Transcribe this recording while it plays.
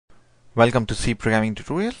Welcome to C Programming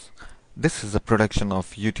Tutorials. This is a production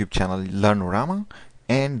of YouTube channel Learnorama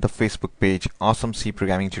and the Facebook page Awesome C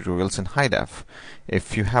Programming Tutorials in High Def.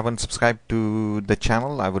 If you haven't subscribed to the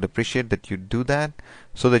channel, I would appreciate that you do that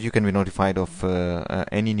so that you can be notified of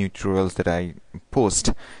any new tutorials that I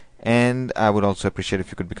post. And I would also appreciate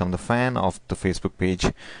if you could become the fan of the Facebook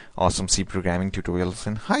page Awesome C Programming Tutorials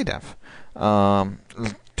in High Def.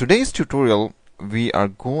 Today's tutorial we are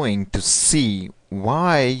going to see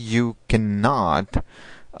why you cannot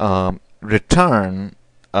return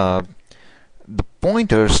the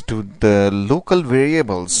pointers to the local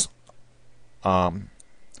variables of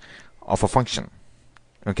a function,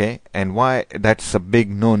 okay, and why that's a big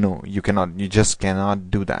no-no. You just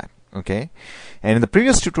cannot do that, okay. And in the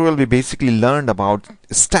previous tutorial we basically learned about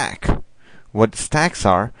stack, what stacks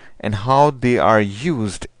are and how they are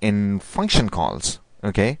used in function calls,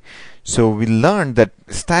 okay. So we learned that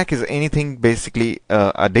stack is anything basically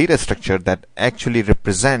a data structure that actually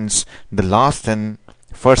represents the last and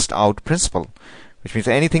first out principle, which means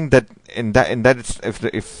anything that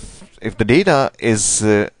if the data is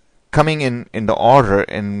coming in the order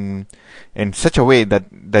in such a way that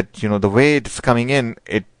the way it's coming in,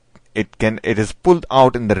 it is pulled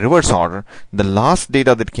out in the reverse order. The last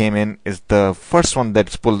data that came in is the first one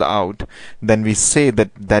that's pulled out. Then we say that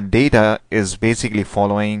that data is basically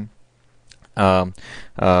following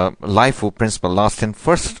LIFO principle, last in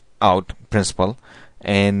first out principle,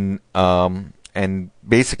 and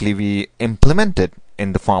basically we implement it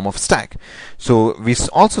in the form of stack. So we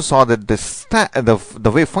also saw that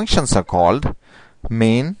the way functions are called,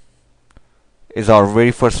 main is our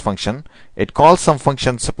very first function. It calls some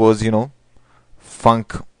function, suppose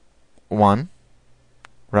func1,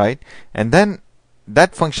 right? And then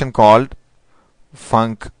that function called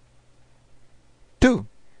func2,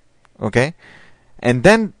 okay, and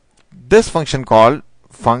then this function called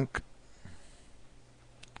func3,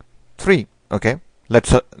 okay.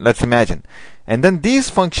 Let's imagine, and then these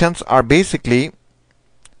functions are basically,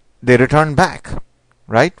 they return back,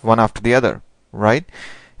 right, one after the other, right?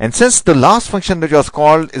 And since the last function that was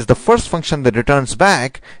called is the first function that returns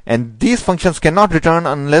back, and these functions cannot return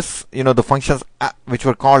unless the functions which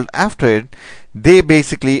were called after it, they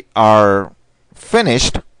basically are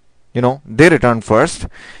finished, they return first.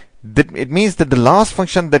 It means that the last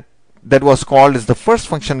function that was called is the first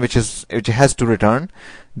function which has to return.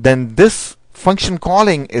 Then this function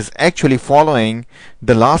calling is actually following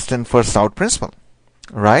the last and first out principle,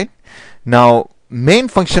 right? Now main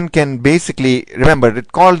function can basically, remember,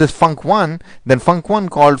 it called this func1, then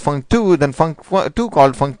func1 called func2, then func2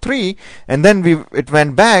 called func3, and then it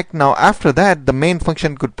went back. Now after that the main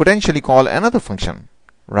function could potentially call another function,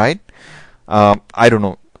 right? I don't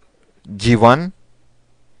know, g1,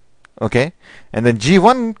 okay, and then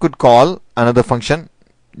g1 could call another function,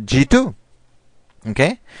 g2,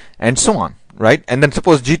 okay, and so on, right? And then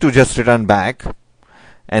suppose g2 just returned back,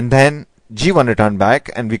 and then g1 returned back,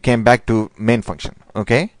 and we came back to main function,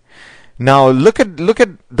 okay. Now look at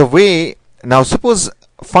the way. Now suppose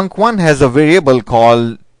func1 has a variable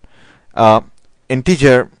called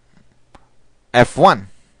integer f1,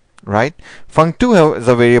 right? func2 has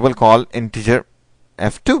a variable called integer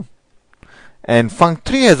f2, and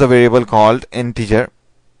func3 has a variable called integer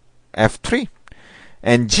f3,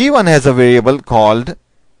 and g1 has a variable called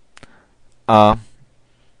I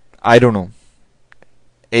don't know,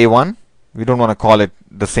 a1. We don't want to call it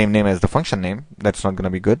the same name as the function name, that's not going to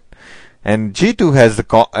be good. And g2 has the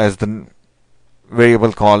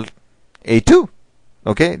variable called a2,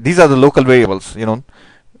 okay. These are the local variables. The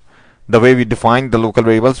way we define the local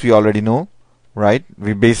variables we already know, right?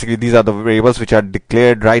 These are the variables which are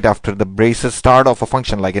declared right after the braces start of a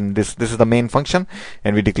function. Like in this is the main function,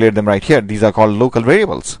 and we declared them right here. These are called local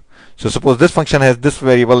variables. So suppose this function has this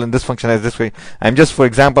variable and this function has this variable. For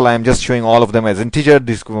example, I'm just showing all of them as integer.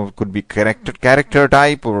 These could be character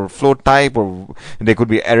type or float type, or they could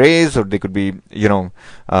be arrays, or they could be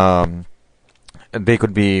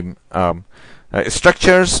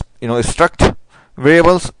structures, struct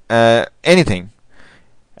variables, anything.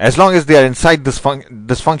 As long as they are inside this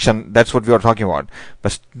function, that's what we are talking about.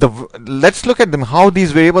 But let's look at them, how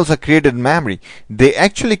these variables are created in memory. They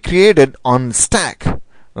actually created on stack,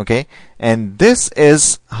 okay, and this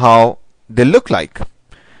is how they look like.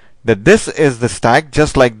 That this is the stack,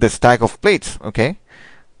 just like the stack of plates, okay.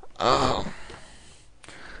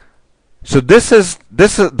 So this is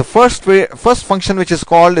the first function which is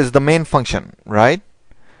called is the main function, right?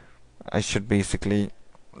 I should basically,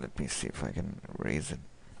 let me see if I can raise it.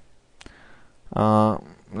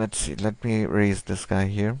 Let's see, let me raise this guy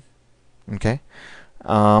here, okay,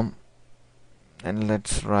 and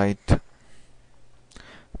let's write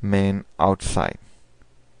main outside.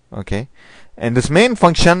 Okay, and this main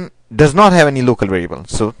function does not have any local variable,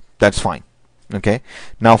 so that's fine. Okay,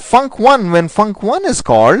 now func1, when func1 is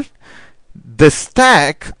called, the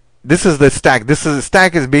stack, this is the stack,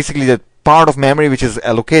 stack is basically the part of memory which is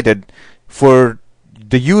allocated for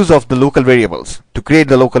the use of the local variables, to create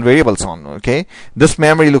the local variables on. Okay, these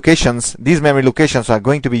memory locations are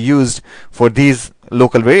going to be used for these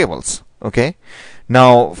local variables. Okay,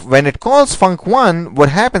 now when it calls func1, what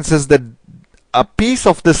happens is that a piece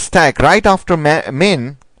of the stack right after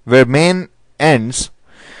main, where main ends,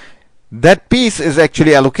 that piece is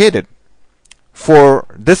actually allocated for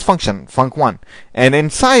this function func1, and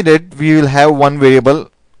inside it we will have one variable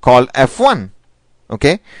called f1.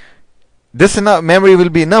 Okay, this memory will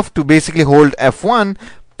be enough to basically hold f1,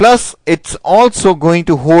 plus it's also going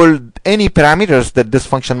to hold any parameters that this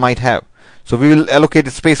function might have, so we will allocate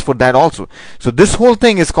a space for that also. So this whole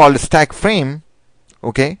thing is called a stack frame.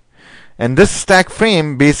 Okay, and this stack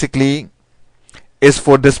frame basically is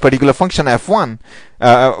for this particular function f1,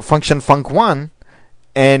 function func1,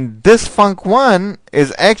 and this func1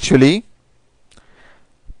 is actually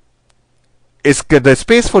the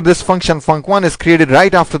space for this function func1 is created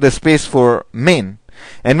right after the space for main.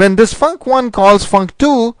 And when this func1 calls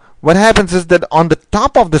func2, what happens is that on the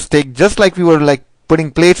top of the stick, just like we were like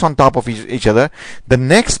putting plates on top of each other, the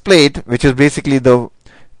next plate, which is basically the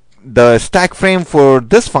stack frame for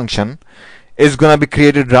this function, is going to be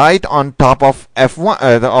created right on top of f1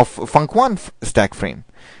 of func1 stack frame.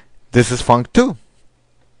 This is func2.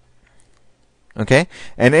 Okay,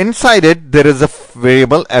 and inside it there is a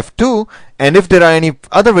variable f2, and if there are any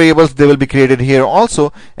other variables, they will be created here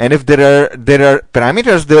also, and if there are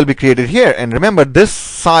parameters, they will be created here. And remember, this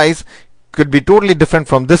size could be totally different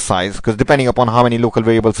from this size, because depending upon how many local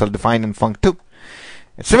variables are defined in func2.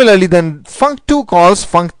 Similarly, then func2 calls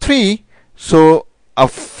func3, so a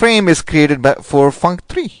frame is created for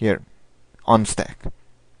func3 here on stack.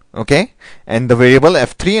 Okay, and the variable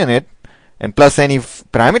f3 in it, and plus any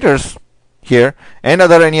parameters here, and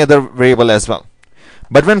any other variable as well.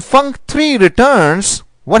 But when func3 returns,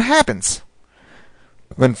 what happens?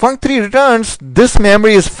 When func3 returns, this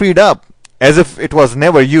memory is freed up as if it was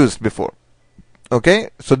never used before. Okay,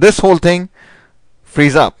 so this whole thing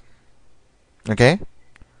frees up. Okay,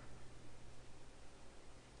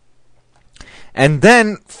 and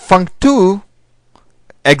then func2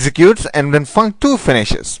 executes, and then func2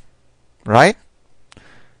 finishes, right?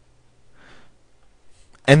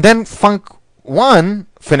 And then func1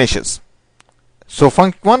 finishes. So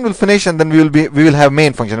func1 will finish, and then we will have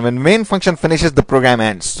main function. When main function finishes, the program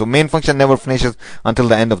ends. So main function never finishes until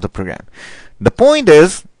the end of the program. The point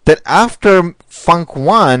is that after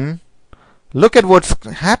func1, look at what's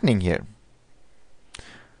happening here.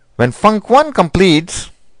 When func1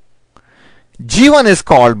 completes, G1 is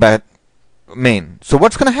called by main. So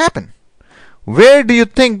what's going to happen? Where do you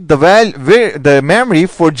think the memory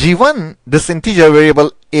for G1, this integer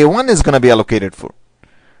variable A1, is going to be allocated for?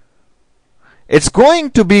 It's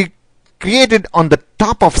going to be created on the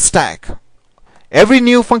top of stack. Every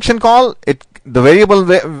new function call, the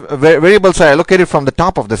variables are allocated from the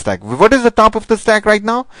top of the stack. What is the top of the stack right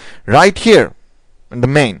now? Right here in the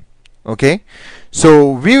main. Okay,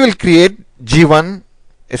 so we will create G1,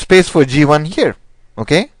 a space for G1 here.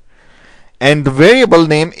 Okay, and the variable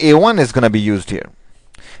name A1 is going to be used here.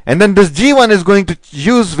 And then this G1 is going to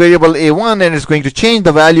use variable A1, and it's going to change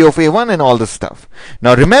the value of A1 and all this stuff.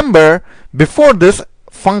 Now remember, before this,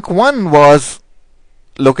 func1 was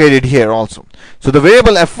located here also. So the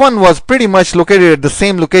variable f1 was pretty much located at the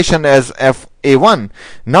same location as A1.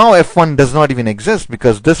 Now f1 does not even exist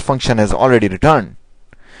because this function has already returned.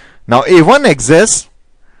 Now A1 exists.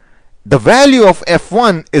 The value of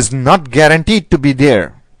f1 is not guaranteed to be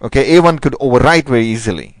there. Okay, A1 could overwrite very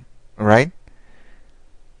easily, right?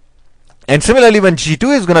 And similarly, when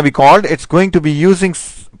G2 is going to be called, it's going to be using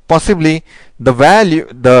possibly the value,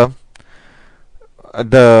 the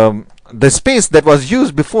space that was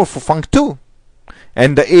used before for func2,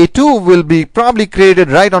 and the A2 will be probably created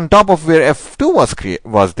right on top of where f2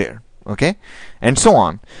 was there. Okay, and so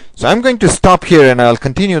on. So I'm going to stop here, and I'll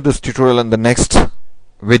continue this tutorial in the next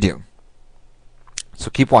video. So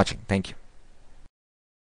keep watching. Thank you.